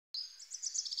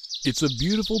It's a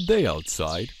beautiful day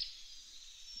outside.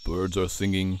 Birds are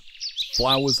singing,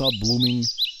 flowers are blooming.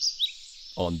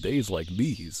 On days like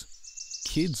these,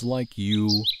 kids like you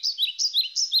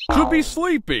should be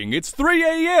sleeping. It's 3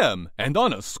 a.m. and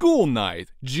on a school night.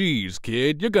 Geez,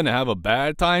 kid, you're gonna have a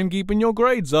bad time keeping your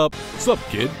grades up. Sup,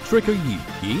 kid? Trick or yeet?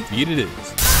 Yeet? Yeet it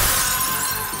is.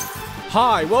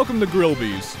 Hi, welcome to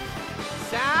Grillby's.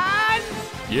 Son?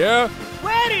 Yeah?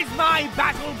 Where is my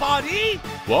battle body?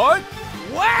 What?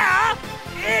 Where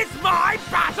is my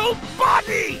battle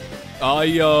body?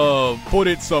 I, put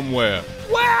it somewhere.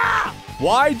 Where?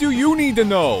 Why do you need to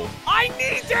know? I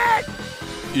need it!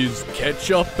 Is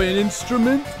ketchup an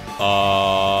instrument?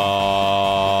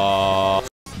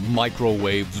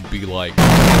 Microwaves be like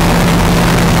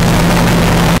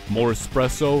more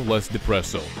espresso, less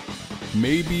depresso.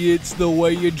 Maybe it's the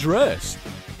way you're dressed.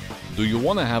 Do you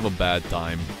want to have a bad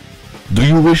time? Do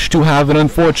you wish to have an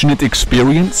unfortunate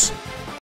experience?